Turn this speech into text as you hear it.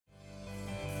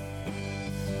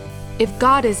If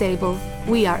God is able,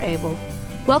 we are able.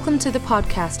 Welcome to the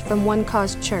podcast from One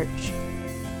Cause Church.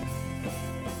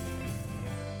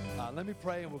 Let me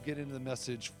pray and we'll get into the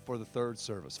message for the third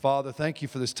service. Father, thank you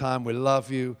for this time. We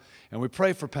love you. And we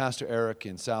pray for Pastor Eric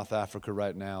in South Africa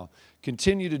right now.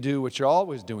 Continue to do what you're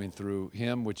always doing through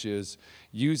him, which is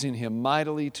using him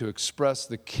mightily to express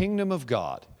the kingdom of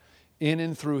God in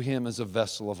and through him as a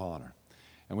vessel of honor.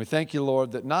 And we thank you,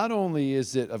 Lord, that not only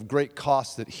is it of great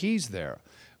cost that he's there,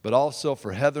 but also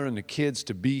for Heather and the kids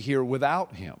to be here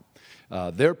without him.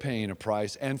 They're paying a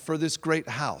price. And for this great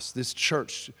house, this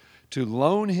church, to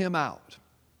loan him out.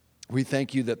 We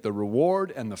thank you that the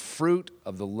reward and the fruit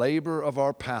of the labor of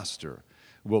our pastor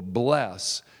will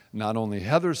bless not only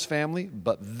Heather's family,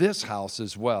 but this house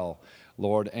as well,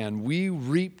 Lord. And we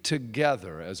reap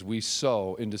together as we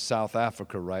sow into South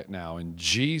Africa right now. In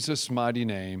Jesus' mighty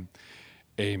name,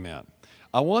 amen.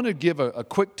 I want to give a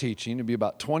quick teaching, it'll be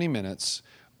about 20 minutes,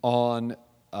 on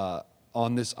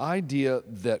this idea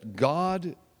that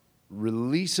God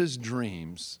releases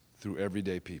dreams through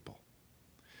everyday people.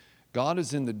 God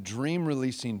is in the dream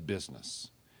releasing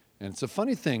business. And it's a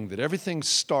funny thing that everything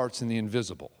starts in the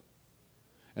invisible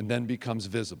and then becomes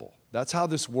visible. That's how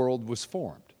this world was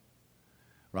formed,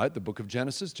 right? The book of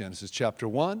Genesis chapter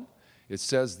 1, it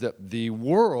says that the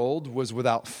world was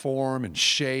without form and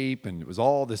shape, and it was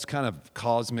all this kind of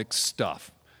cosmic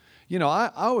stuff. You know,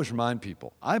 I always remind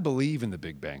people, I believe in the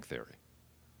Big Bang Theory.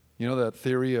 You know, that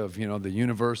theory of, the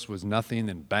universe was nothing,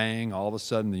 then bang, all of a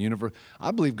sudden the universe.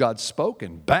 I believe God spoke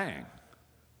and bang,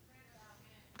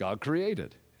 God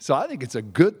created. So I think it's a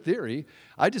good theory.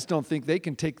 I just don't think they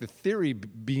can take the theory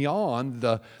beyond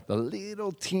the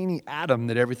little teeny atom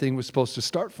that everything was supposed to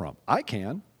start from. I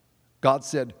can. God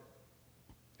said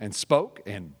and spoke,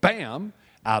 and bam,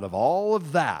 out of all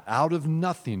of that, out of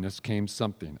nothingness came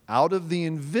something. Out of the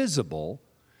invisible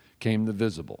came the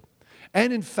visible.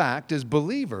 And in fact, as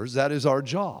believers, that is our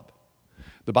job.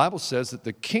 The Bible says that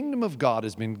the kingdom of God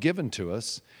has been given to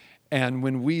us, and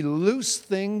when we loose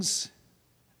things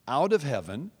out of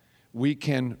heaven, we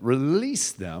can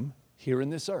release them here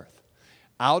in this earth.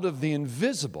 Out of the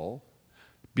invisible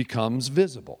becomes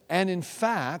visible. And in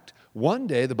fact, one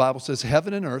day, the Bible says,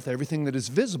 heaven and earth, everything that is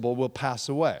visible will pass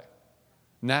away.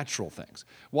 Natural things.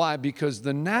 Why? Because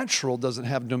the natural doesn't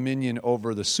have dominion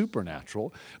over the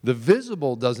supernatural. The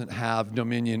visible doesn't have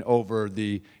dominion over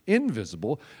the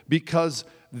invisible, because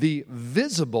the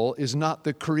visible is not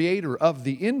the creator of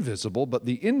the invisible, but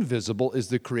the invisible is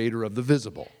the creator of the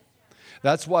visible.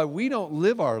 That's why we don't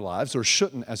live our lives, or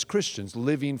shouldn't as Christians,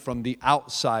 living from the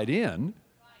outside in,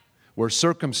 where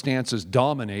circumstances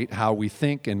dominate how we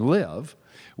think and live.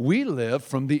 We live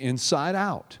from the inside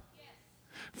out.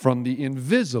 From the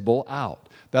invisible out.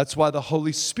 That's why the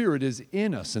Holy Spirit is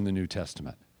in us in the New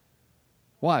Testament.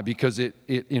 Why? Because it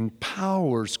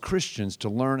empowers Christians to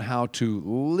learn how to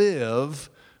live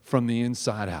from the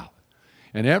inside out.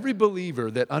 And every believer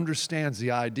that understands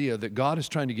the idea that God is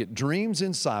trying to get dreams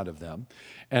inside of them,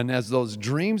 and as those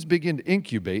dreams begin to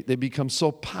incubate, they become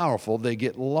so powerful, they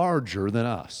get larger than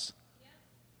us.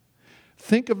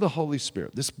 Think of the Holy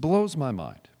Spirit. This blows my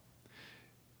mind.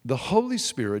 The Holy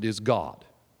Spirit is God.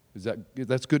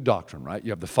 That's good doctrine, right?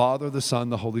 You have the Father, the Son,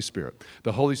 the Holy Spirit.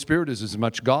 The Holy Spirit is as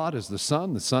much God as the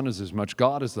Son is as much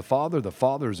God as the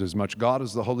Father is as much God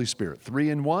as the Holy Spirit. 3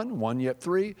 in 1, 1 yet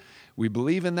 3. We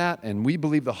believe in that, and we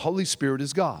believe the Holy Spirit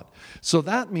is God. So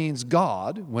that means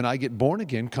God, when I get born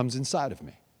again, comes inside of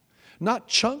me. Not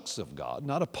chunks of God,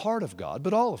 not a part of God,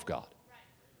 but all of God.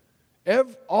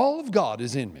 All of God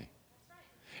is in me.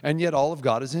 And yet all of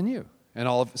God is in you.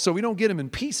 So we don't get them in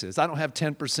pieces. I don't have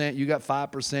 10%, you got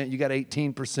 5%, you got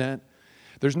 18%.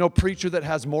 There's no preacher that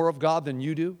has more of God than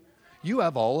you do. You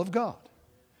have all of God.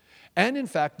 And in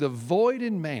fact, the void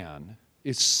in man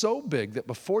is so big that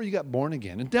before you got born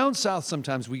again, and down south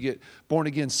sometimes we get born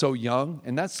again so young,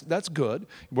 and that's good,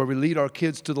 where we lead our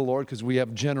kids to the Lord because we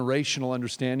have generational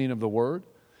understanding of the Word.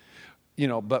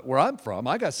 But where I'm from,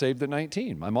 I got saved at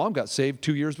 19. My mom got saved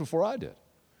 2 years before I did.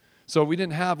 So we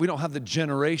don't have the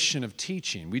generation of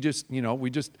teaching. We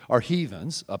just are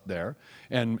heathens up there.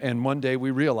 And one day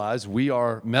we realize we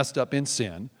are messed up in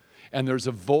sin. And there's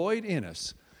a void in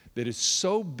us that is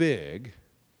so big,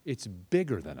 it's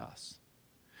bigger than us.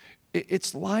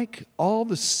 It's like all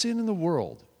the sin in the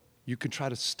world. You can try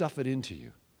to stuff it into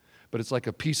you. But it's like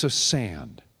a piece of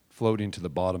sand floating to the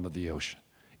bottom of the ocean.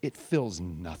 It fills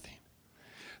nothing.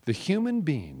 The human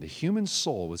being, the human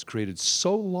soul was created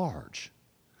so large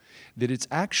that it's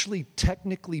actually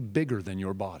technically bigger than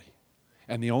your body.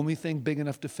 And the only thing big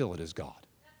enough to fill it is God.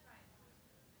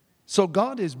 So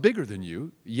God is bigger than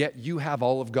you, yet you have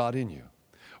all of God in you.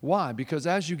 Why? Because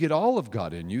as you get all of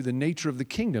God in you, the nature of the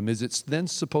kingdom is it's then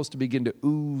supposed to begin to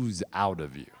ooze out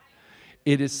of you.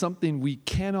 It is something we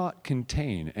cannot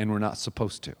contain, and we're not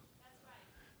supposed to.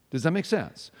 Does that make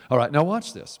sense? All right, now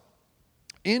watch this.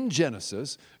 In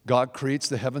Genesis, God creates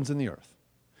the heavens and the earth.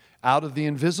 Out of the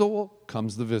invisible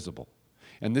comes the visible.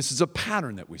 And this is a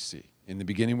pattern that we see. In the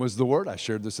beginning was the Word. I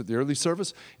shared this at the early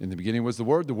service. In the beginning was the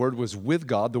Word. The Word was with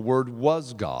God. The Word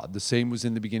was God. The same was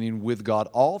in the beginning with God.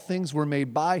 All things were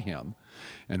made by Him.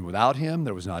 And without Him,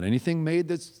 there was not anything made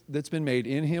that's been made.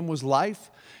 In Him was life.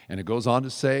 And it goes on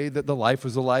to say that the life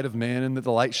was the light of man and that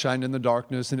the light shined in the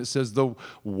darkness. And it says the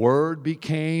Word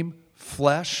became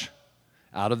flesh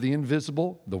out of the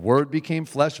invisible. The Word became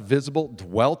flesh, visible,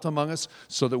 dwelt among us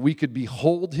so that we could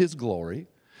behold His glory.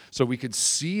 So we could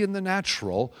see in the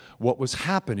natural what was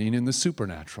happening in the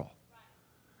supernatural.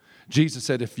 Jesus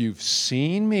said, if you've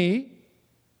seen me,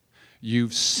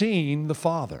 you've seen the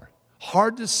Father.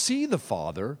 Hard to see the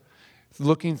Father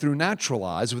looking through natural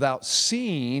eyes without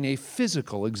seeing a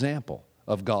physical example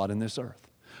of God in this earth.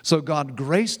 So God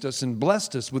graced us and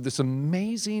blessed us with this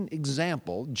amazing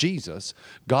example, Jesus,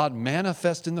 God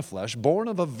manifest in the flesh, born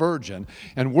of a virgin,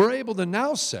 and we're able to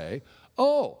now say,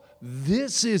 oh,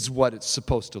 this is what it's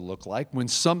supposed to look like when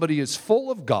somebody is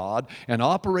full of God and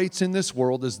operates in this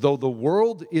world as though the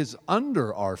world is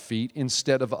under our feet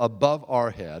instead of above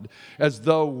our head, as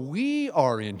though we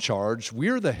are in charge,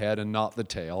 we're the head and not the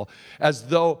tail, as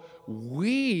though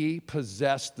we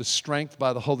possess the strength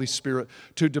by the Holy Spirit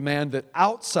to demand that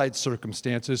outside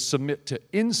circumstances submit to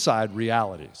inside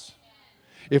realities.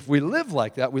 If we live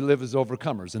like that, we live as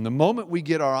overcomers. And the moment we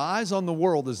get our eyes on the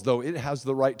world as though it has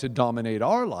the right to dominate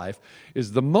our life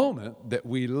is the moment that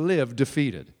we live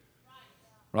defeated.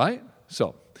 Right?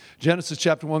 So, Genesis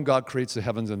chapter 1, God creates the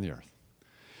heavens and the earth.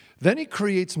 Then He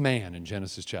creates man in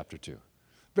Genesis chapter 2.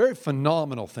 Very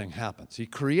phenomenal thing happens. He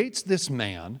creates this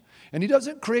man, and He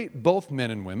doesn't create both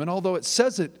men and women, although it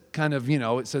says it kind of,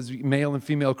 it says male and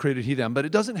female created He them, but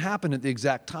it doesn't happen at the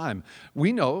exact time.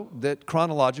 We know that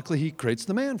chronologically He creates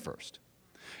the man first.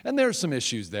 And there's some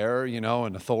issues there,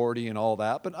 and authority and all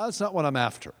that, but that's not what I'm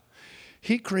after.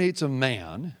 He creates a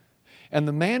man, and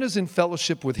the man is in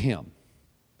fellowship with Him.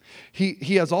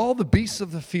 He has all the beasts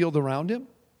of the field around him,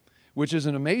 which is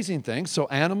an amazing thing. So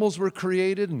animals were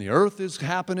created, and the earth is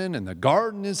happening, and the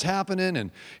garden is happening,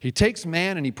 and He takes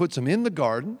man and He puts him in the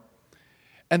garden,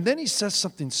 and then He says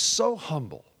something so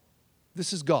humble.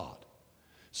 This is God.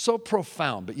 So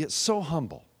profound, but yet so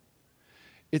humble.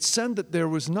 It said that there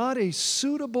was not a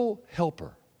suitable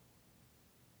helper.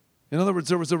 In other words,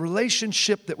 there was a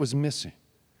relationship that was missing.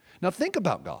 Now think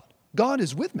about God. God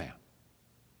is with man.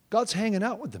 God's hanging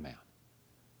out with the man.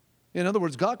 In other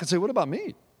words, God could say, what about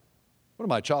me? What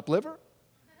am I, chopped liver?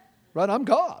 Right, I'm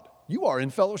God. You are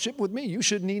in fellowship with me. You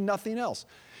should need nothing else.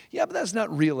 Yeah, but that's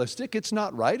not realistic. It's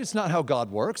not right. It's not how God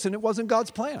works, and it wasn't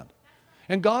God's plan.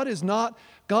 And God is not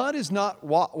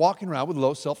walking around with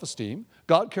low self-esteem.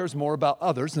 God cares more about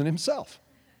others than Himself.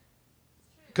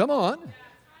 Come on,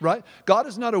 right? God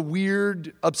is not a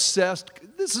weird, obsessed.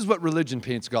 This is what religion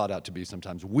paints God out to be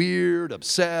sometimes. Weird,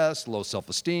 obsessed, low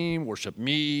self-esteem, worship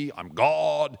me, I'm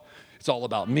God. It's all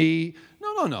about me.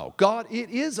 No. God, it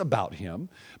is about Him.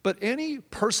 But any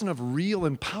person of real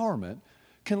empowerment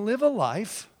can live a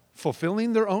life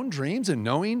fulfilling their own dreams and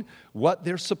knowing what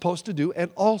they're supposed to do, and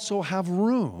also have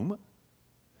room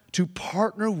to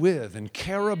partner with and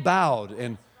care about.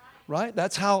 And right?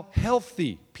 That's how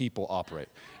healthy people operate.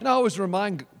 And I always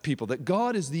remind people that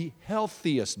God is the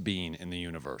healthiest being in the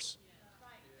universe,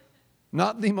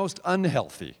 not the most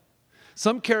unhealthy.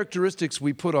 Some characteristics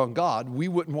we put on God, we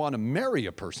wouldn't want to marry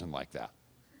a person like that.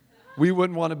 We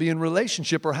wouldn't want to be in a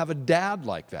relationship or have a dad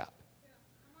like that.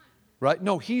 Right?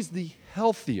 No, He's the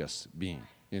healthiest being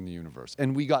in the universe.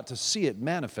 And we got to see it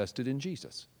manifested in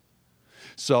Jesus.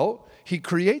 So He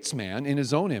creates man in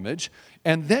His own image,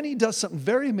 and then He does something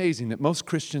very amazing that most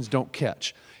Christians don't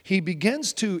catch. He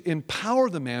begins to empower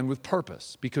the man with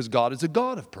purpose, because God is a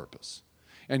God of purpose.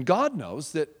 And God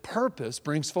knows that purpose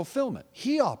brings fulfillment.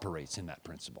 He operates in that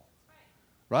principle,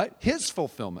 right? His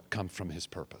fulfillment comes from His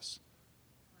purpose,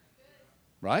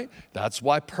 right? That's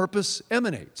why purpose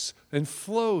emanates and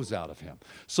flows out of Him.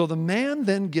 So the man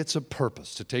then gets a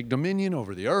purpose to take dominion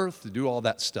over the earth, to do all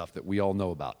that stuff that we all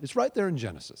know about. It's right there in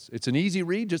Genesis. It's an easy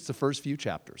read, just the first few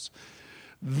chapters.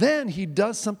 Then He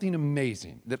does something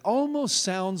amazing that almost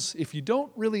sounds, if you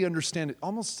don't really understand it,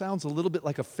 almost sounds a little bit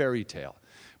like a fairy tale.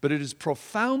 But it is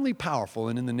profoundly powerful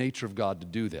and in the nature of God to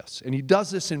do this. And He does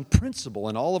this in principle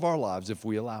in all of our lives if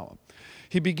we allow Him.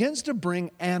 He begins to bring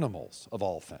animals of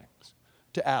all things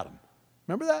to Adam.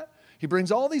 Remember that? He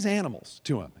brings all these animals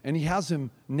to him, and He has him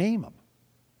name them.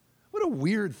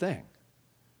 weird thing.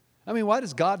 I mean, why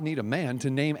does God need a man to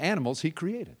name animals he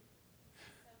created?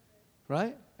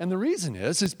 Right? And the reason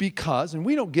is because, and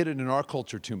we don't get it in our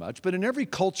culture too much, but in every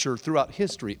culture throughout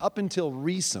history, up until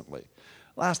recently,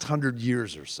 last 100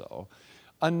 years or so,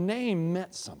 a name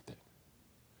meant something.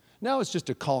 Now it's just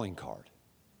a calling card,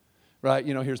 right?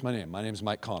 You know, here's my name. My name's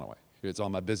Mike Conaway. It's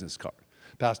on my business card.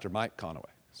 Pastor Mike Conaway.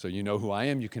 So you know who I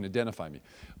am, you can identify me.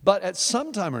 But at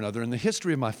some time or another in the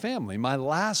history of my family, my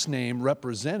last name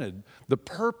represented the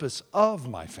purpose of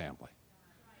my family.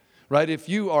 Right? If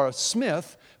you are a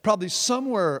Smith, probably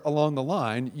somewhere along the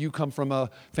line, you come from a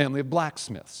family of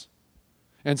blacksmiths.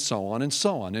 And so on and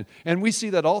so on. And we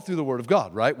see that all through the Word of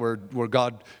God, right? Where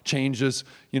God changes,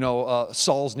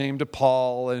 Saul's name to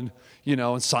Paul and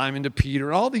Simon to Peter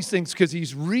and all these things because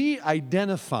he's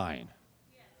re-identifying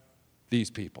these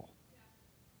people.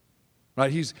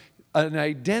 Right? An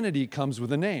identity comes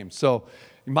with a name. So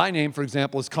my name, for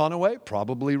example, is Conaway,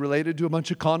 probably related to a bunch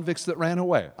of convicts that ran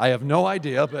away. I have no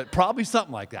idea, but probably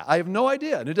something like that. I have no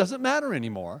idea, and it doesn't matter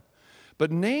anymore. But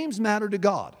names matter to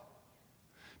God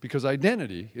because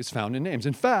identity is found in names.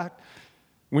 In fact,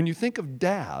 when you think of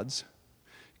dads,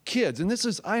 kids, and this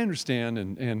is, I understand,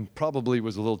 and probably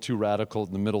was a little too radical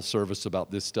in the middle service about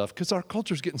this stuff because our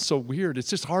culture's getting so weird. It's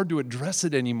just hard to address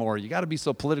it anymore. You got to be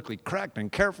so politically correct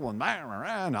and careful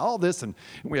and all this. And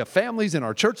we have families in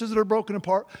our churches that are broken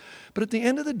apart. But at the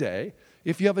end of the day,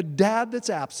 if you have a dad that's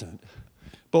absent,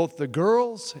 both the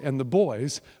girls and the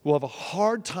boys will have a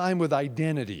hard time with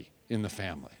identity in the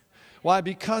family. Why?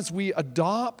 Because we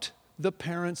adopt the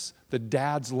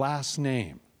dad's last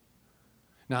name.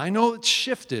 Now, I know it's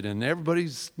shifted and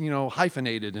everybody's,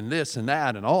 hyphenated and this and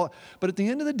that and all. But at the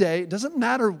end of the day, it doesn't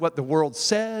matter what the world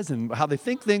says and how they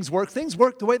think things work. Things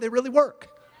work the way they really work,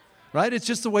 right? It's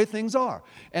just the way things are.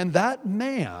 And that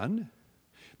man,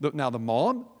 now the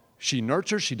mom, she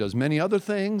nurtures, she does many other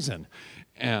things.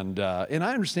 And I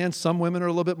understand some women are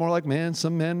a little bit more like men.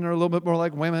 Some men are a little bit more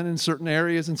like women in certain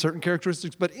areas and certain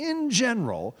characteristics. But in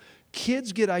general,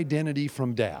 kids get identity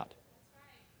from dad.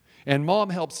 And mom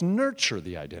helps nurture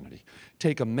the identity.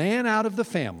 Take a man out of the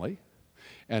family,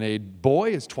 and a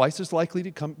boy is twice as likely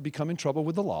to become in trouble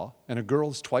with the law, and a girl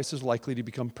is twice as likely to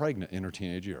become pregnant in her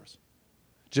teenage years,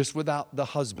 just without the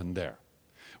husband there.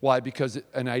 Why? Because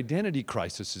an identity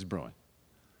crisis is brewing.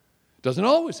 Doesn't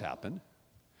always happen.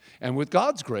 And with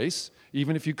God's grace,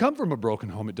 even if you come from a broken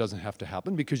home, it doesn't have to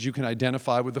happen because you can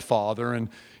identify with the father and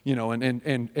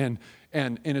in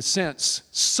a sense,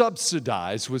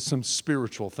 subsidize with some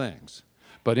spiritual things.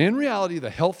 But in reality, the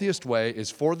healthiest way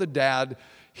is for the dad,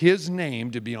 his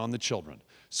name to be on the children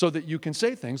so that you can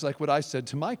say things like what I said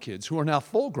to my kids who are now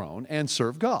full grown and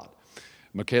serve God.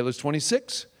 Michaela's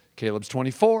 26, Caleb's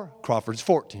 24, Crawford's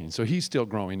 14, so he's still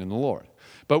growing in the Lord.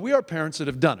 But we are parents that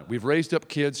have done it. We've raised up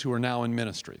kids who are now in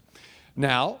ministry.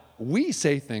 Now, we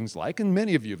say things like, and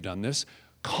many of you have done this,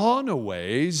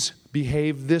 Conaways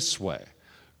behave this way.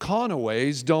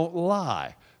 Conaways don't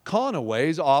lie.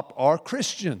 Conaways are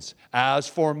Christians. As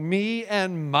for me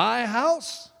and my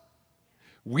house,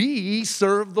 we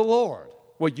serve the Lord.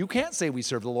 Well, you can't say we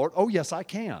serve the Lord. Oh, yes, I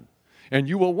can. And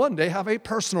you will one day have a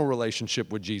personal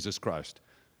relationship with Jesus Christ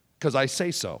because I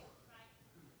say so.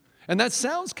 And that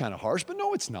sounds kind of harsh, but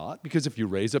no, it's not. Because if you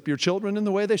raise up your children in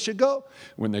the way they should go,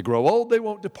 when they grow old, they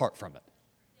won't depart from it.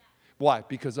 Why?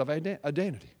 Because of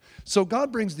identity. So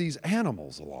God brings these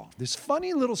animals along. This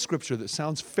funny little scripture that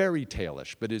sounds fairy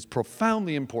tale-ish, but is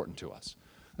profoundly important to us.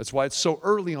 That's why it's so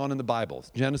early on in the Bible.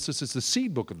 Genesis is the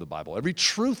seed book of the Bible. Every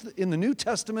truth in the New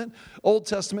Testament, Old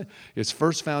Testament, is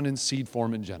first found in seed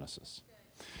form in Genesis.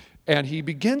 And he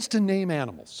begins to name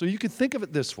animals. So you could think of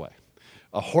it this way.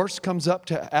 A horse comes up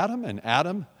to Adam, and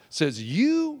Adam says,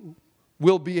 "You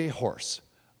will be a horse.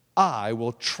 I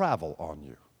will travel on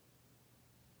you."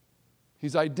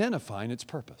 He's identifying its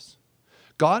purpose.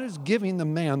 God is giving the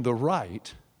man the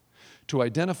right to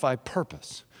identify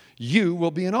purpose. You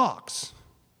will be an ox.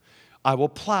 I will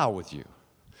plow with you.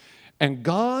 And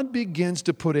God begins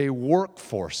to put a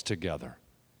workforce together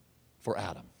for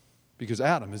Adam, because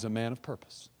Adam is a man of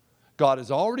purpose. God is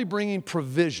already bringing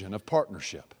provision of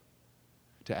partnership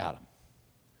to Adam.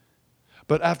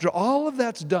 But after all of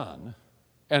that's done,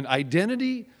 and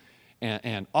identity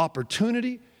and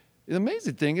opportunity, the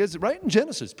amazing thing is, right in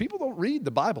Genesis, people don't read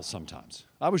the Bible sometimes.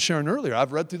 I was sharing earlier,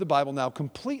 I've read through the Bible now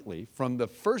completely from the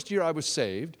first year I was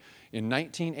saved in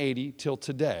 1980 till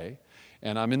today,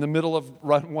 and I'm in the middle of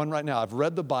one right now. I've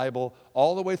read the Bible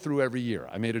all the way through every year.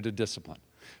 I made it a discipline.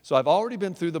 So I've already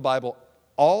been through the Bible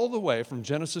all the way from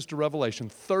Genesis to Revelation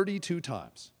 32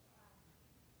 times.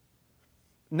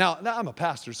 Now, I'm a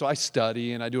pastor, so I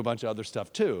study and I do a bunch of other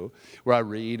stuff too, where I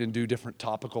read and do different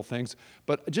topical things.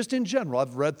 But just in general,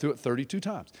 I've read through it 32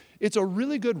 times. It's a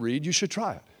really good read. You should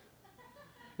try it.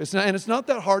 It's not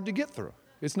that hard to get through.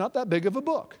 It's not that big of a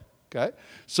book, okay?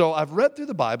 So I've read through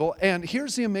the Bible, and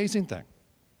here's the amazing thing.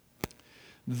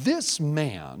 This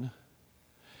man,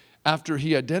 after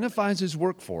he identifies his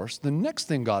workforce, the next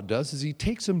thing God does is he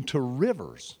takes him to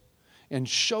rivers and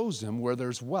shows him where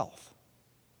there's wealth.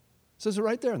 It says it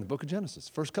right there in the book of Genesis,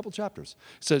 first couple chapters.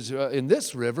 It says, in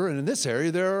this river and in this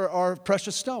area, there are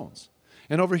precious stones.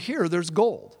 And over here, there's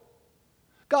gold.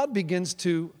 God begins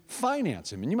to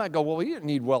finance him. And you might go, well, he didn't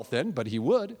need wealth then, but he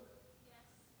would.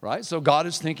 Right? So God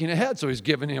is thinking ahead. So he's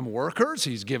giving him workers.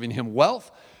 He's giving him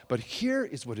wealth. But here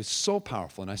is what is so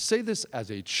powerful. And I say this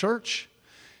as a church,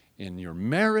 in your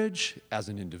marriage, as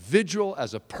an individual,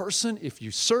 as a person. If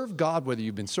you serve God, whether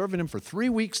you've been serving him for 3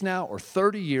 weeks now or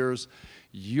 30 years,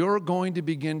 you're going to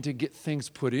begin to get things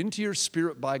put into your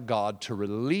spirit by God to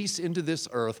release into this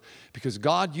earth, because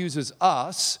God uses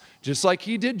us just like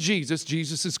he did Jesus.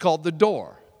 Jesus is called the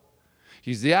door.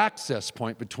 He's the access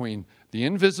point between the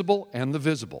invisible and the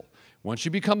visible. Once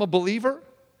you become a believer,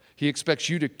 he expects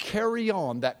you to carry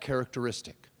on that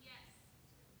characteristic. Yes.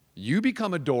 You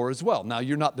become a door as well. Now,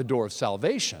 you're not the door of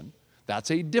salvation.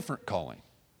 That's a different calling.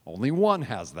 Only one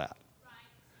has that.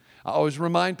 I always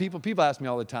remind people ask me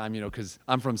all the time, because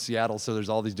I'm from Seattle, so there's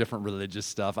all these different religious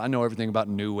stuff. I know everything about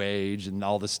New Age and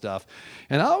all this stuff.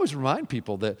 And I always remind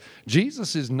people that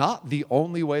Jesus is not the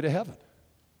only way to heaven.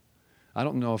 I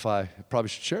don't know if I probably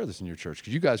should share this in your church,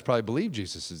 because you guys probably believe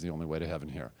Jesus is the only way to heaven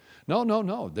here.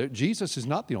 No. Jesus is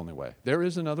not the only way. There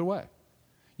is another way.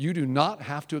 You do not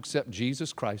have to accept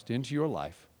Jesus Christ into your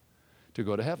life to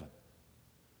go to heaven.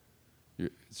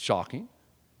 It's shocking.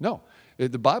 No.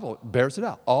 The Bible bears it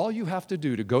out. All you have to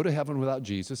do to go to heaven without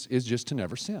Jesus is just to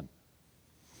never sin.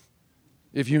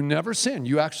 If you never sin,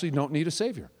 you actually don't need a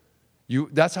Savior.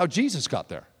 That's how Jesus got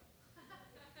there.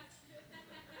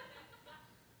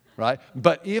 Right?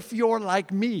 But if you're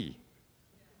like me,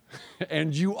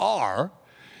 and you are,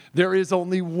 there is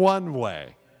only one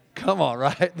way. Come on,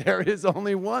 right? There is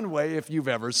only one way if you've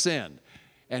ever sinned.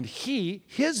 And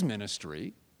his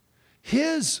ministry,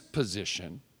 his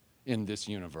position in this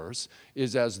universe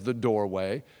is as the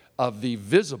doorway of the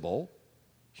visible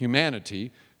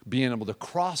humanity being able to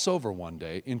cross over one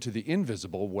day into the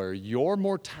invisible, where your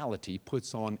mortality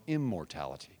puts on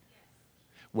immortality,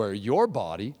 where your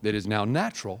body that is now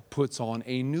natural puts on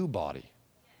a new body.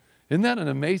 Isn't that an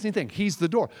amazing thing? He's the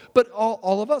door. But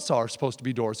all of us are supposed to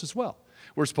be doors as well.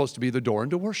 We're supposed to be the door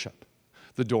into worship,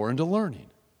 the door into learning,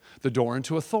 the door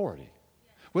into authority.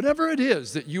 Whatever it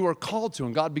is that you are called to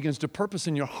and God begins to purpose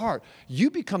in your heart, you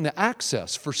become the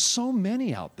access for so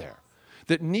many out there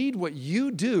that need what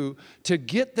you do to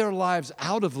get their lives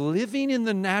out of living in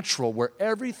the natural, where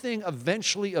everything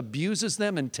eventually abuses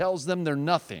them and tells them they're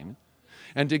nothing,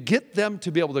 and to get them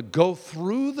to be able to go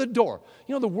through the door.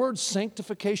 You know, the word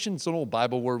sanctification, it's an old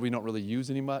Bible word we don't really use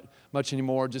much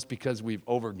anymore, just because we've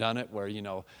overdone it, where,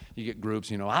 you get groups,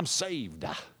 I'm saved,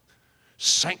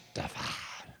 sanctified,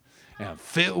 and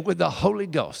filled with the Holy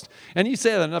Ghost. And you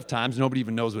say that enough times, nobody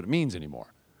even knows what it means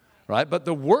anymore, right? But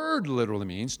the word literally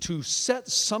means to set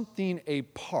something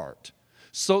apart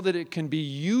so that it can be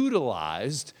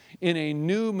utilized in a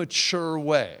new, mature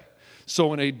way. So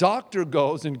when a doctor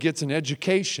goes and gets an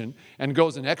education and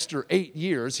goes an extra 8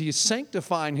 years, he is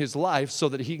sanctifying his life so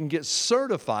that he can get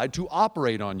certified to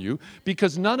operate on you,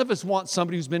 because none of us want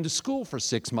somebody who's been to school for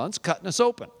 6 months cutting us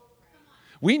open.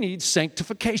 We need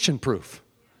sanctification proof.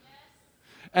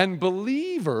 And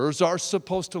believers are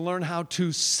supposed to learn how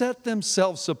to set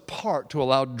themselves apart to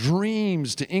allow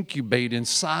dreams to incubate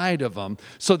inside of them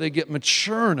so they get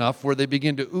mature enough where they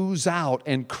begin to ooze out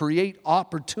and create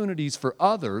opportunities for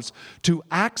others to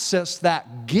access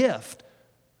that gift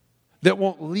that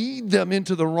won't lead them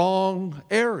into the wrong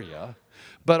area,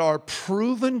 but are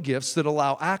proven gifts that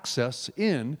allow access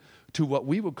in to what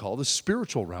we would call the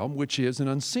spiritual realm, which is an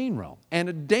unseen realm, and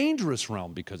a dangerous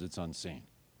realm because it's unseen.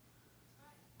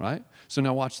 Right? So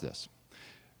now watch this.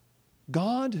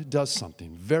 God does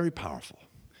something very powerful.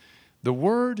 The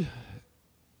word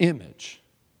image,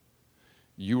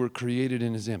 you were created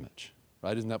in his image.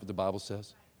 Right? Isn't that what the Bible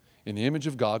says? In the image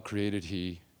of God created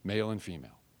he male and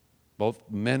female. Both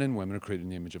men and women are created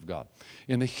in the image of God.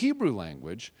 In the Hebrew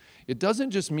language, it doesn't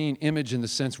just mean image in the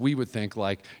sense we would think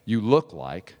like you look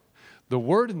like. The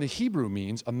word in the Hebrew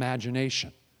means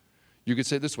imagination. You could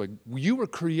say it this way: you were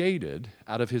created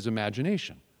out of his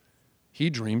imagination. He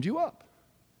dreamed you up,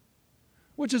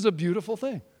 which is a beautiful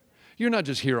thing. You're not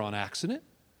just here on accident.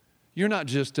 You're not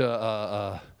just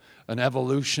a an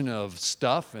evolution of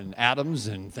stuff and atoms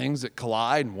and things that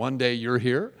collide, and one day you're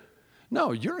here.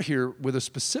 No, you're here with a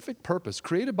specific purpose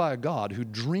created by a God who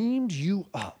dreamed you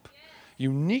up,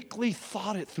 uniquely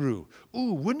thought it through.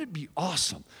 Ooh, wouldn't it be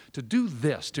awesome to do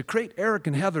this, to create Eric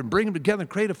and Heather and bring them together and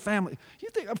create a family? You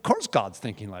think, of course God's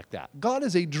thinking like that. God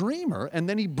is a dreamer, and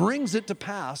then he brings it to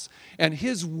pass, and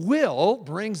his will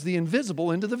brings the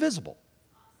invisible into the visible,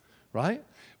 right?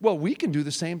 Well, we can do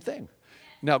the same thing.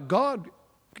 Now, God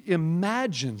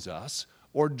imagines us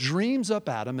or dreams up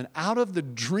Adam, and out of the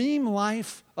dream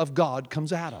life of God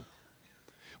comes Adam,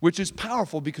 which is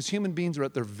powerful because human beings are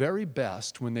at their very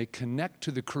best when they connect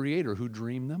to the Creator who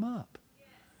dreamed them up,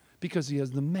 because he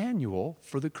has the manual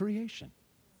for the creation.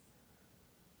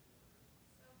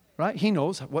 Right? He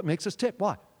knows what makes us tick.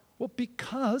 Why? Well,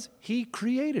 because he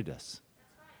created us.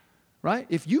 Right?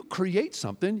 If you create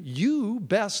something, you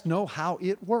best know how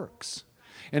it works.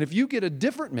 And if you get a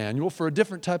different manual for a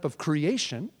different type of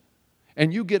creation,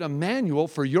 and you get a manual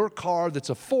for your car that's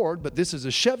a Ford, but this is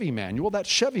a Chevy manual, that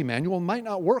Chevy manual might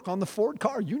not work on the Ford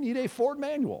car. You need a Ford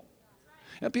manual.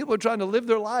 And people are trying to live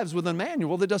their lives with a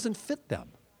manual that doesn't fit them.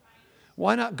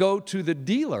 Why not go to the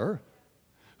dealer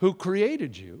who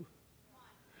created you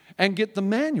and get the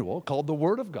manual called the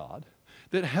Word of God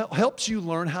that helps you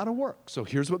learn how to work? So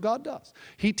here's what God does.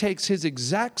 He takes his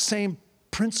exact same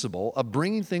principle of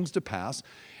bringing things to pass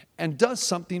and does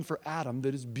something for Adam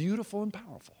that is beautiful and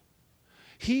powerful.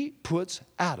 He puts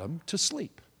Adam to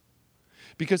sleep.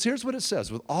 Because here's what it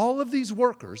says. With all of these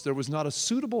workers, there was not a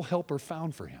suitable helper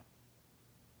found for him.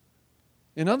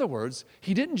 In other words,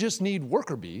 he didn't just need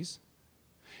worker bees.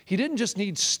 He didn't just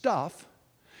need stuff.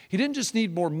 He didn't just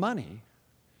need more money.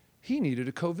 He needed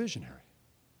a co-visionary.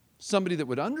 Somebody that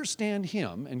would understand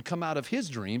him and come out of his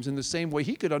dreams in the same way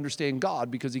he could understand God,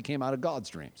 because he came out of God's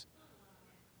dreams.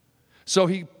 So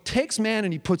he takes man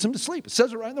and he puts him to sleep. It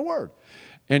says it right in the Word.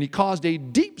 And he caused a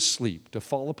deep sleep to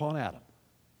fall upon Adam.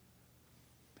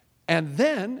 And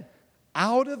then,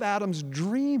 out of Adam's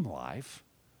dream life,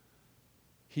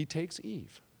 he takes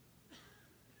Eve.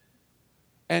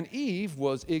 And Eve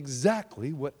was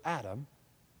exactly what Adam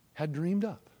had dreamed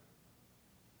up.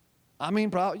 I'm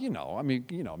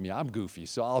goofy,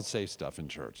 so I'll say stuff in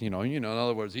church. In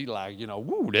other words,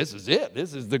 woo, this is it.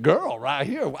 This is the girl right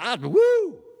here.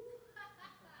 Woo!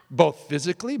 Both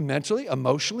physically, mentally,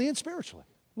 emotionally, and spiritually.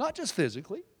 Not just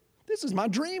physically. This is my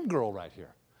dream girl right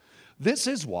here. This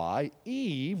is why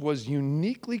Eve was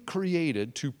uniquely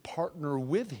created to partner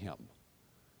with him.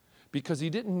 Because he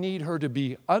didn't need her to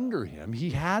be under him.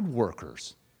 He had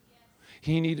workers.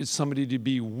 He needed somebody to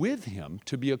be with him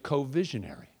to be a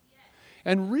co-visionary.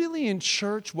 And really in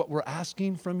church, what we're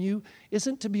asking from you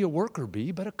isn't to be a worker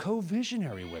bee, but a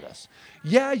co-visionary with us.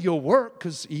 Yeah, you'll work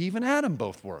because Eve and Adam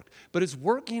both work, but it's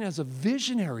working as a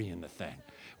visionary in the thing.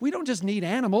 We don't just need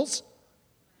animals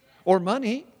or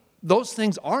money. Those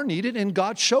things are needed, and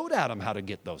God showed Adam how to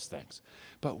get those things.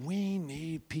 But we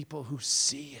need people who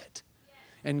see it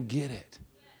and get it.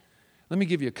 Let me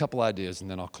give you a couple ideas, and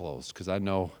then I'll close, because I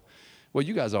know, well,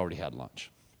 you guys already had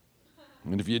lunch.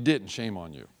 And if you didn't, shame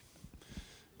on you.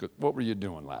 What were you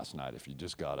doing last night if you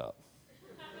just got up?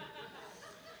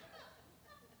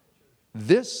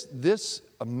 This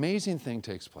amazing thing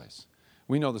takes place.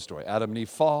 We know the story. Adam and Eve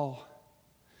fall.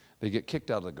 They get kicked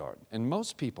out of the garden. And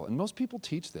most people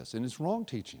teach this, and it's wrong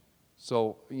teaching.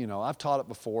 So, I've taught it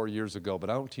before years ago, but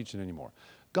I don't teach it anymore.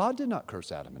 God did not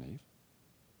curse Adam and Eve.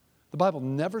 The Bible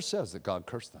never says that God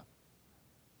cursed them.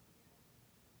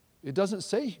 It doesn't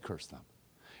say he cursed them.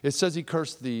 It says he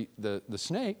cursed the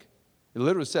snake. It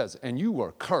literally says, and you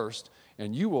were cursed,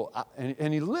 and you will,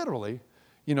 and he literally,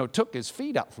 took his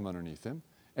feet out from underneath him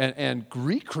and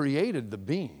recreated the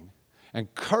being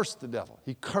and cursed the devil.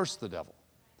 He cursed the devil.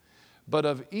 But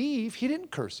of Eve, he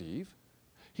didn't curse Eve.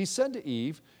 He said to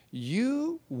Eve,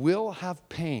 you will have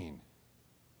pain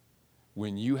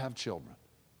when you have children.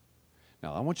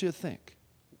 Now, I want you to think.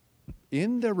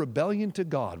 In their rebellion to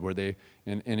God, where they,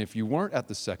 and if you weren't at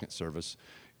the second service,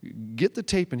 get the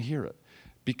tape and hear it.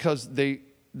 Because the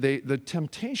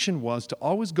temptation was to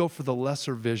always go for the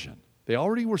lesser vision. They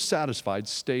already were satisfied,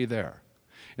 stay there.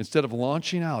 Instead of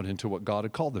launching out into what God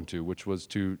had called them to, which was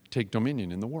to take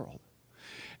dominion in the world.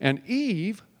 And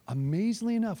Eve,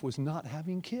 amazingly enough, was not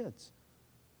having kids.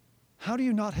 How do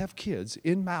you not have kids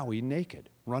in Maui naked,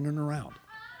 running around?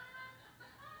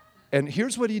 And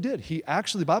here's what he did. He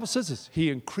actually, the Bible says this, he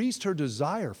increased her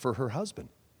desire for her husband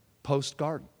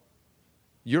post-garden.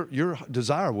 Your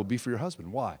desire will be for your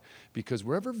husband. Why? Because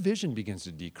wherever vision begins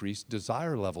to decrease,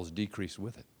 desire levels decrease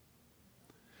with it.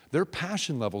 Their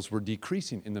passion levels were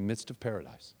decreasing in the midst of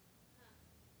paradise.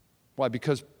 Why?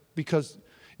 Because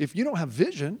if you don't have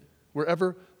vision,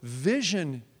 Wherever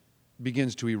vision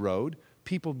begins to erode,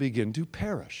 people begin to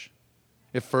perish.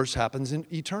 It first happens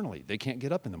eternally. They can't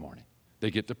get up in the morning.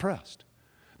 They get depressed.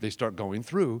 They start going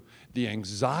through the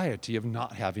anxiety of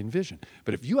not having vision.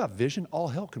 But if you have vision, all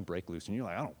hell can break loose, and you're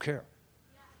like, I don't care.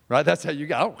 Right? That's how you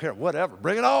got, I don't care, whatever,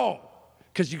 bring it on.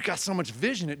 Because you've got so much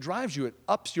vision, it drives you, it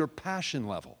ups your passion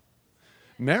level.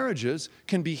 Marriages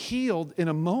can be healed in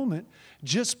a moment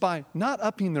just by not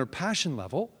upping their passion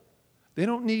level. They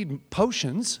don't need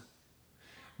potions.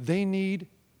 They need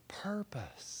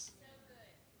purpose.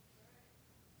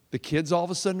 The kids all of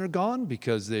a sudden are gone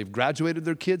because they've graduated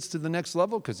their kids to the next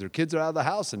level because their kids are out of the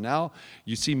house. And now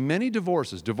you see many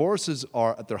divorces. Divorces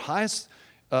are at their highest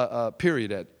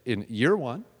period in year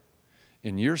 1,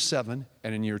 in year 7,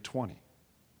 and in year 20.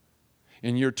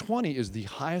 In year 20 is the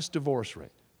highest divorce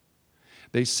rate.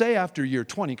 They say after year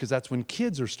 20 because that's when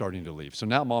kids are starting to leave. So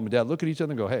now mom and dad look at each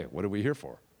other and go, hey, what are we here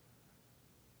for?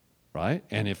 Right?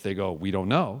 And if they go, we don't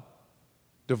know,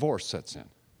 divorce sets in.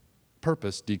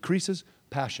 Purpose decreases,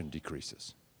 passion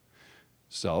decreases.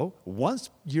 So once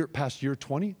past year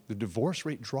 20, the divorce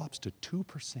rate drops to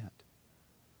 2%.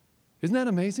 Isn't that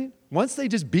amazing? Once they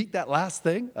just beat that last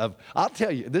thing of, I'll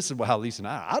tell you, this is how Lisa and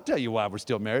I'll tell you why we're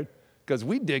still married, because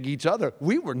we dig each other.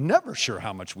 We were never sure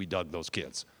how much we dug those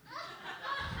kids.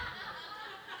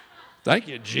 Thank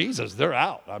you, Jesus, they're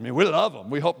out. I mean, we love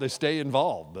them. We hope they stay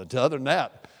involved. But other than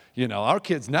that, our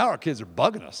kids are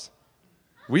bugging us.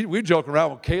 We joke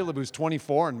around with Caleb, who's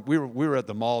 24, and we were at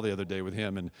the mall the other day with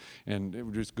him, and we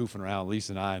were just goofing around,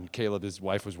 Lisa and I, and Caleb, his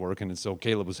wife was working, and so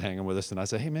Caleb was hanging with us, and I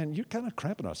said, hey, man, you're kind of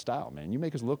cramping our style, man. You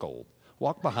make us look old.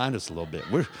 Walk behind us a little bit.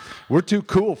 We're too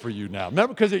cool for you now.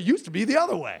 Remember, because it used to be the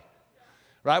other way,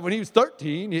 right? When he was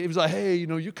 13, he was like, hey,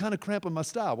 you're kind of cramping my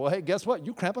style. Well, hey, guess what?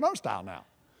 You're cramping our style now.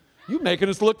 You're making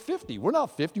us look 50. We're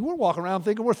not 50. We're walking around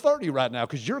thinking we're 30 right now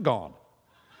because you're gone.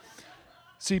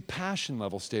 See, passion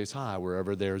level stays high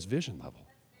wherever there's vision level.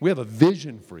 We have a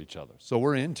vision for each other, so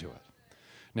we're into it.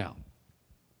 Now,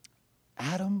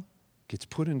 Adam gets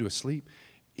put into a sleep.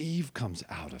 Eve comes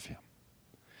out of him.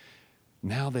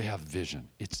 Now they have vision.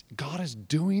 God is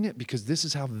doing it because this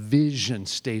is how vision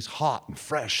stays hot and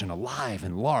fresh and alive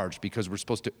and large, because we're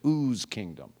supposed to ooze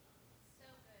kingdom.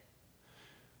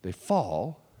 They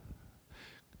fall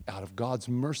out of God's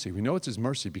mercy. We know it's his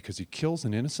mercy because he kills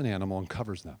an innocent animal and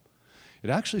covers them. It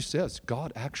actually says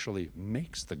God actually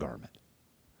makes the garment.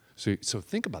 So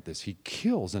think about this. He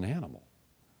kills an animal.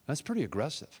 That's pretty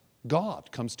aggressive.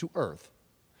 God comes to earth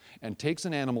and takes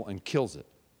an animal and kills it.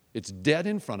 It's dead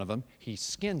in front of him. He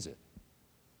skins it.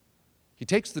 He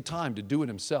takes the time to do it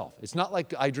himself. It's not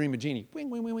like I Dream of Jeannie, wing,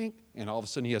 wing, wing, wing, and all of a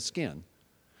sudden he has skin.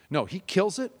 No, he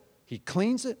kills it, he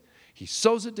cleans it, he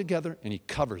sews it together, and he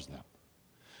covers them,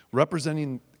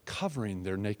 covering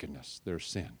their nakedness, their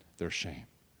sin, their shame.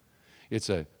 It's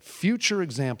a future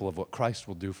example of what Christ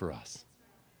will do for us.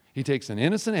 He takes an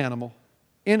innocent animal,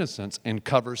 innocence, and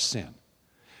covers sin.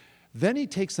 Then he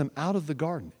takes them out of the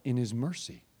garden in his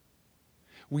mercy.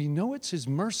 We know it's his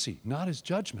mercy, not his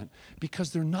judgment,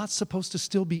 because they're not supposed to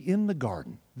still be in the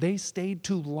garden. They stayed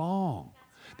too long.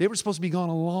 They were supposed to be gone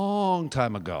a long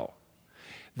time ago.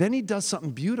 Then he does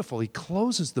something beautiful. He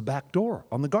closes the back door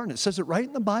on the garden. It says it right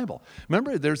in the Bible.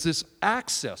 Remember, there's this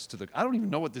access to I don't even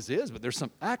know what this is, but there's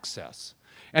some access.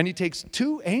 And he takes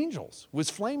 2 angels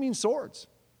with flaming swords,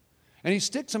 and he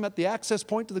sticks them at the access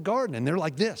point to the garden, and they're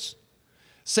like this,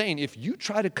 saying, if you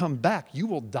try to come back, you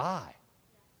will die.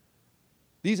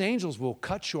 These angels will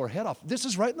cut your head off. This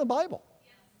is right in the Bible,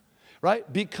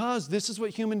 right? Because this is what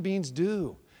human beings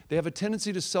do. They have a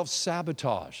tendency to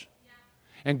self-sabotage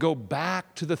and go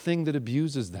back to the thing that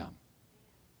abuses them.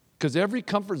 Because every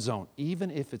comfort zone, even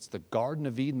if it's the Garden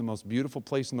of Eden, the most beautiful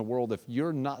place in the world, if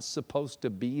you're not supposed to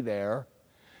be there,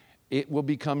 it will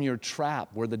become your trap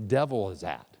where the devil is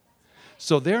at.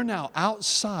 So they're now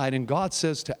outside, and God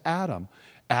says to Adam,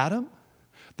 Adam,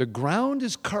 the ground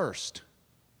is cursed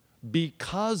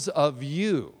because of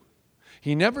you.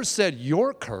 He never said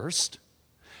you're cursed.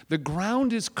 The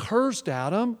ground is cursed,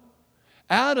 Adam.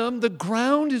 Adam, the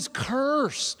ground is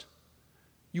cursed.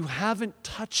 You haven't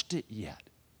touched it yet.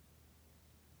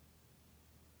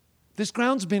 This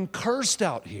ground's been cursed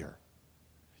out here.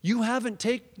 You haven't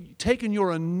taken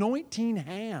your anointed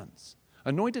hands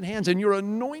and your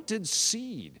anointed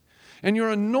seed and your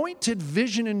anointed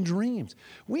vision and dreams.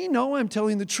 We know I'm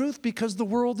telling the truth because the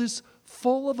world is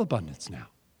full of abundance now.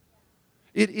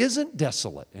 It isn't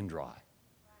desolate and dry.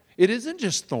 It isn't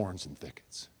just thorns and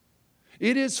thickets.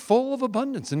 It is full of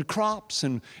abundance and crops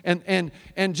and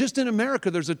just in America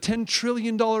there's a $10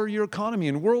 trillion a year economy,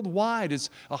 and worldwide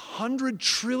it's a $100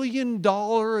 trillion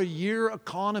a year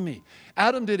economy.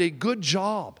 Adam did a good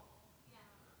job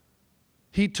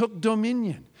He took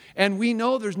dominion. And we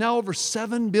know there's now over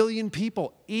 7 billion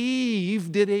people.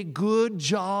 Eve did a good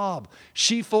job.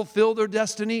 She fulfilled her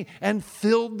destiny and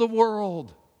filled the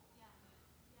world.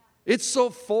 It's so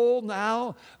full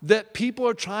now that people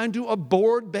are trying to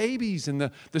abort babies.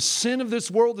 And the sin of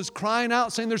this world is crying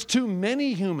out, saying there's too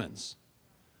many humans.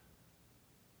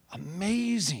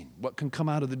 Amazing what can come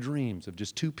out of the dreams of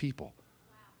just 2 people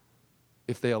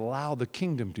if they allow the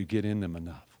kingdom to get in them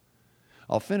enough.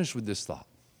 I'll finish with this thought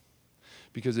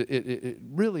because it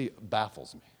really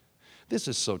baffles me. This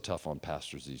is so tough on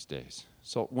pastors these days.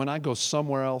 So when I go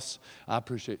somewhere else, I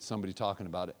appreciate somebody talking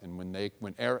about it. And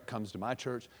when Eric comes to my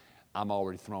church, I'm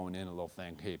already throwing in a little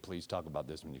thing. Hey, please talk about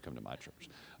this when you come to my church.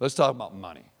 Let's talk about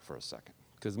money for a second,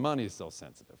 because money is so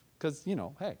sensitive. Because,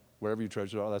 hey, wherever your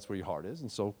treasures are, that's where your heart is.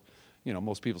 And so,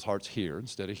 most people's heart's here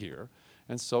instead of here.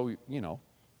 And so,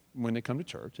 when they come to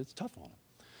church, it's tough on them.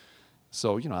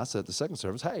 So, I said at the second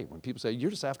service, hey, when people say,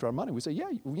 you're just after our money, we say, yeah,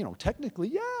 technically,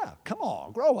 yeah, come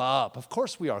on, grow up. Of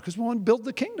course we are, because we want to build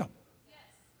the kingdom.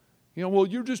 Yes. Well,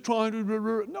 you're just trying to,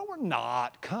 no, we're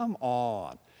not. Come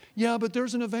on. Yeah, but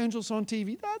there's an evangelist on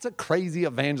TV. That's a crazy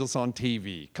evangelist on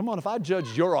TV. Come on, if I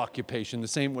judge your occupation the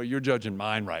same way you're judging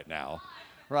mine right now,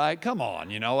 right? Come on,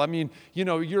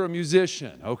 you're a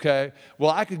musician, okay?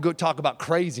 Well, I could go talk about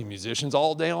crazy musicians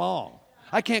all day long.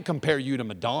 I can't compare you to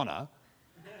Madonna.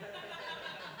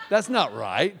 That's not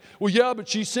right. Well, yeah, but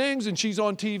she sings and she's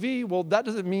on TV. Well, that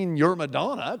doesn't mean you're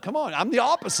Madonna. Come on, I'm the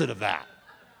opposite of that.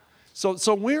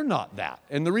 So we're not that.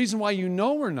 And the reason why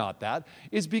we're not that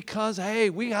is because, hey,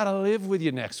 we got to live with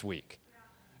you next week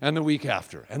and the week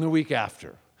after and the week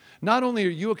after. Not only are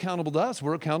you accountable to us,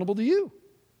 we're accountable to you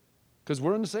because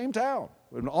we're in the same town.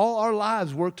 And all our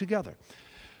lives work together.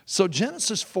 So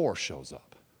Genesis 4 shows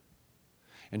up.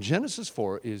 And Genesis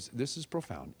 4 this is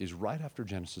profound, is right after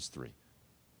Genesis 3.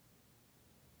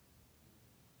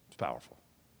 It's powerful.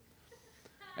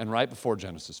 And right before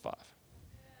Genesis 5.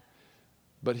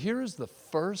 But here is the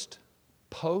first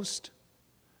post-garden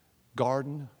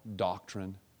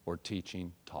doctrine or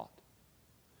teaching taught.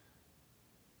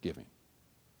 Giving.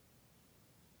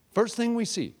 First thing we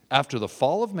see, after the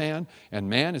fall of man, and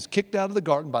man is kicked out of the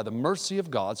garden by the mercy of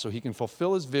God so he can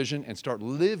fulfill his vision and start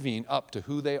living up to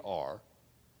who they are,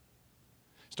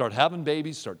 start having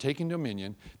babies, start taking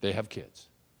dominion, they have kids.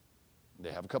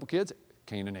 They have a couple kids,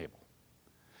 Cain and Abel.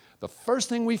 The first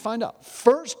thing we find out,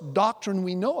 first doctrine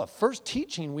we know of, first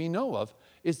teaching we know of,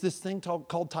 is this thing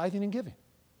called tithing and giving.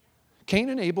 Cain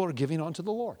and Abel are giving unto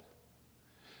the Lord.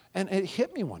 And it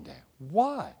hit me one day.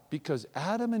 Why? Because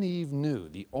Adam and Eve knew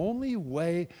the only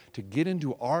way to get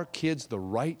into our kids the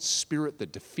right spirit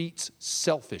that defeats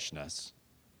selfishness,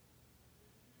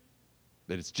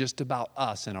 that it's just about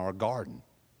us and our garden,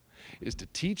 is to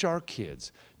teach our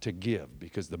kids to give.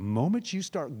 Because the moment you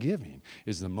start giving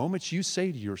is the moment you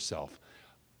say to yourself,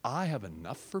 I have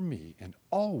enough for me and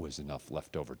always enough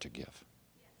left over to give.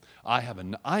 I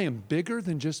am bigger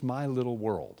than just my little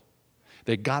world.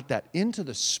 They got that into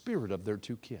the spirit of their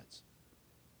 2 kids.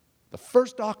 The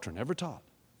first doctrine ever taught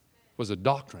was a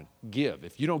doctrine, give.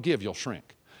 If you don't give, you'll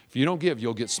shrink. If you don't give,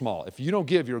 you'll get small. If you don't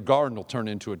give, your garden will turn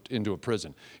into a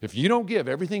prison. If you don't give,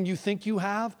 everything you think you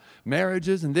have,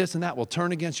 marriages and this and that, will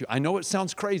turn against you. I know it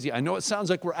sounds crazy. I know it sounds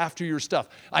like we're after your stuff.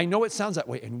 I know it sounds that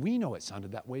way. And we know it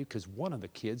sounded that way because one of the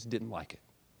kids didn't like it.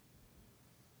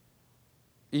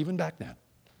 Even back then.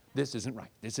 This isn't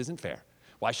right. This isn't fair.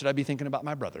 Why should I be thinking about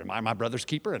my brother? Am I my brother's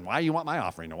keeper? And why you want my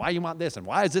offering? And why you want this? And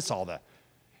why is this all that?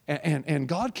 And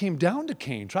God came down to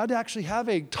Cain, tried to actually have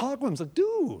a talk with him. He's like,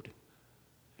 dude,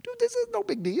 this is no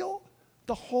big deal.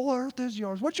 The whole earth is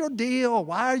yours. What's your deal?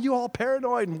 Why are you all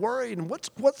paranoid and worried? And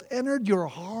what's entered your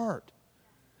heart?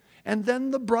 And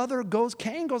then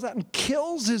Cain goes out and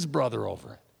kills his brother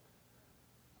over it.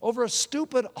 Over a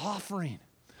stupid offering.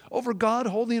 Over God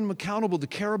holding him accountable to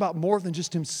care about more than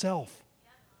just himself.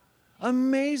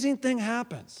 Amazing thing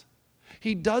happens.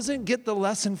 He doesn't get the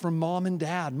lesson from mom and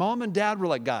dad. Mom and dad were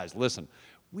like, guys, listen,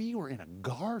 we were in a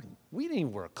garden. We didn't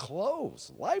even wear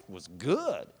clothes. Life was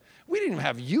good. We didn't even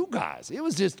have you guys. It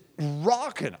was just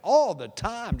rocking all the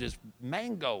time, just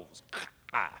mangoes.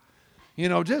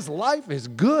 Just life is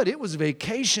good. It was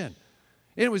vacation.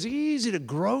 And it was easy to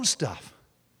grow stuff.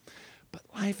 But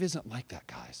life isn't like that,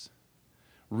 guys.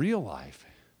 Real life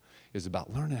is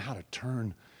about learning how to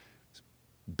turn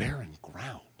barren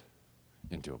ground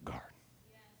into a garden.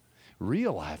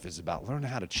 Real life is about learning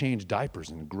how to change diapers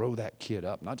and grow that kid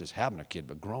up. Not just having a kid,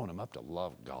 but growing them up to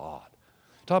love God.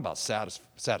 Talk about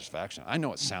satisfaction. I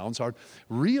know it sounds hard.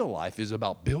 Real life is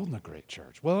about building a great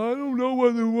church. Well, I don't know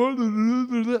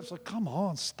whether it's like, come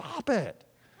on, stop it.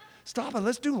 Stop it.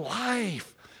 Let's do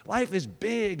life. Life is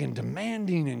big and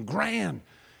demanding and grand.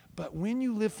 But when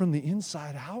you live from the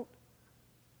inside out,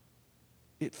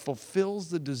 it fulfills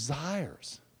the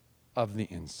desires of the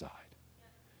inside.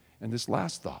 And this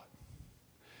last thought,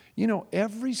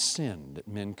 every sin that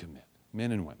men commit,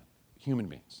 men and women, human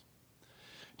beings,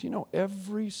 do you know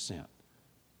every sin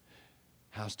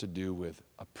has to do with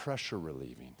a pressure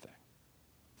relieving thing?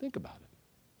 Think about it.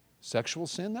 Sexual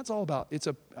sin, that's all about,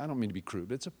 I don't mean to be crude,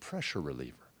 but it's a pressure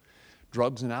reliever.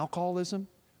 Drugs and alcoholism,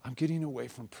 I'm getting away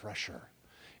from pressure.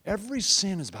 Every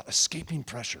sin is about escaping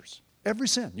pressures. Every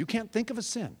sin. You can't think of a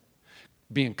sin.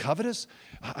 Being covetous,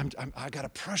 I got a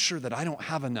pressure that I don't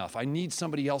have enough. I need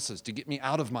somebody else's to get me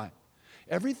out of my.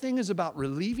 Everything is about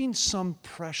relieving some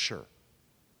pressure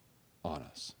on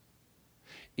us.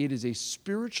 It is a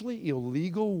spiritually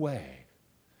illegal way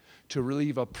to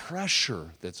relieve a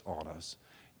pressure that's on us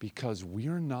because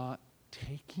we're not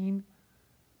taking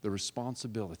the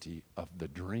responsibility of the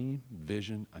dream,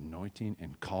 vision, anointing,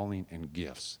 and calling and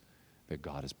gifts that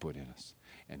God has put in us.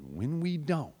 And when we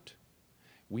don't,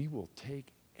 we will take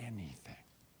anything.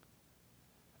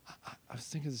 I was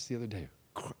thinking this the other day.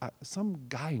 Some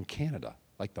guy in Canada,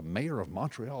 like the mayor of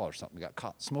Montreal or something, got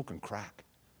caught smoking crack.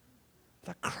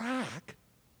 I thought,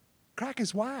 crack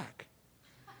is whack.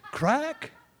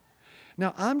 Crack?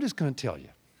 Now, I'm just going to tell you.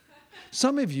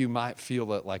 Some of you might feel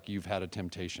that like you've had a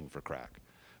temptation for crack.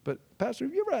 But, Pastor,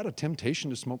 have you ever had a temptation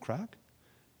to smoke crack?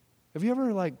 Have you ever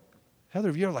Heather,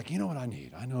 have you ever you know what I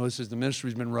need? I know the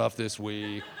ministry's been rough this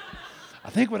week. I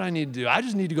think what I need to do, I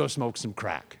just need to go smoke some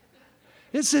crack.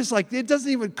 It's just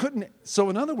it couldn't. So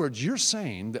in other words, you're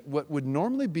saying that what would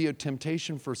normally be a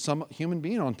temptation for some human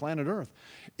being on planet Earth,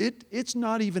 it's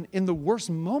not even, in the worst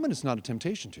moment, it's not a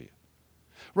temptation to you.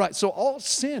 Right, so all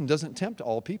sin doesn't tempt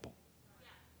all people.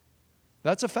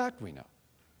 That's a fact we know.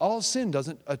 All sin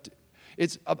doesn't, I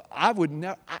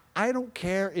don't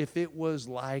care if it was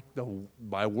like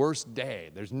my worst day.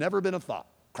 There's never been a thought,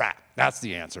 crack, that's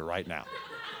the answer right now.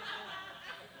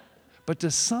 But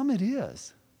to some it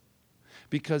is,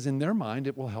 because in their mind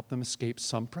it will help them escape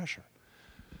some pressure.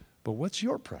 But what's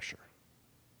your pressure?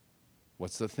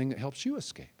 What's the thing that helps you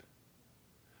escape?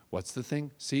 What's the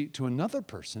thing? See, to another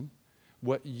person,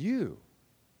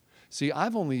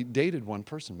 I've only dated one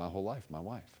person my whole life, my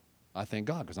wife. I thank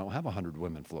God, because I don't have 100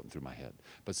 women floating through my head.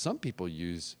 But some people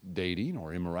use dating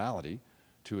or immorality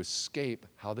to escape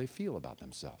how they feel about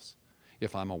themselves.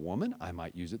 If I'm a woman, I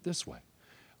might use it this way.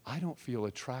 I don't feel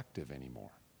attractive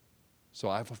anymore. So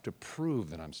I have to prove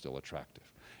that I'm still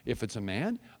attractive. If it's a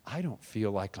man, I don't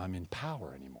feel like I'm in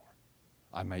power anymore.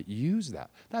 I might use that.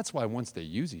 That's why once they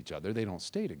use each other, they don't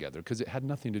stay together, because it had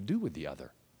nothing to do with the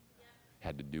other. It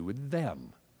had to do with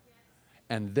them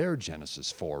and their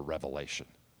Genesis 4 revelation.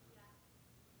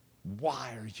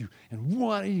 Why are you, and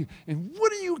what are you, and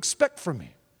what do you expect from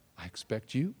me? I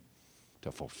expect you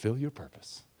to fulfill your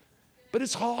purpose. But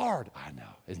it's hard. I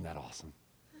know. Isn't that awesome?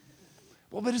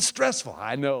 Well, but it's stressful.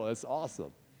 I know. It's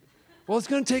awesome. Well, it's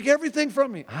going to take everything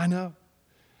from me. I know.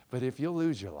 But if you'll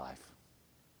lose your life,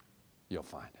 you'll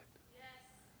find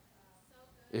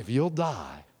it. If you'll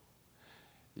die,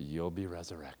 you'll be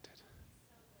resurrected.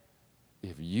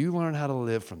 If you learn how to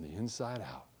live from the inside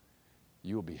out,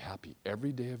 you will be happy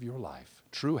every day of your life.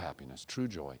 True happiness, true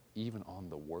joy, even on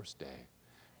the worst day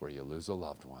where you lose a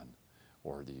loved one,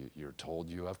 or you're told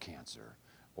you have cancer,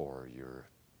 or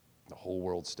the whole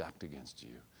world's stacked against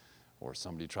you, or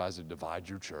somebody tries to divide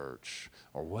your church,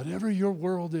 or whatever your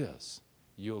world is,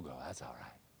 you'll go, that's all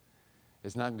right.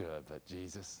 It's not good, but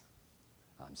Jesus,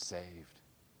 I'm saved,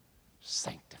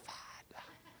 sanctified,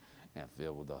 and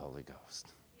filled with the Holy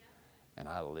Ghost. And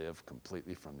I live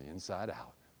completely from the inside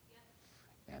out.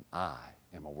 And I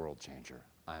am a world changer.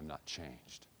 I am not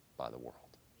changed by the world.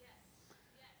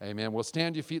 Amen. Well,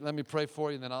 stand to your feet. Let me pray for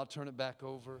you, and then I'll turn it back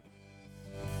over.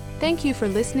 Thank you for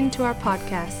listening to our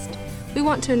podcast. We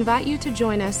want to invite you to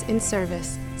join us in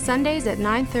service Sundays at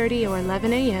 9:30 or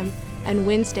 11 a.m. and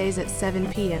Wednesdays at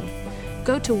 7 p.m.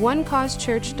 Go to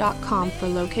onecausechurch.com for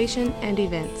location and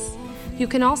events. You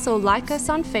can also like us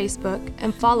on Facebook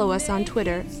and follow us on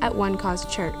Twitter at One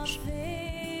Cause Church.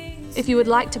 If you would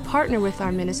like to partner with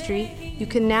our ministry, you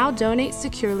can now donate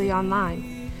securely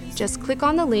online. Just click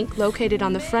on the link located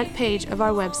on the front page of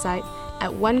our website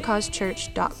at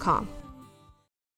onecausechurch.com.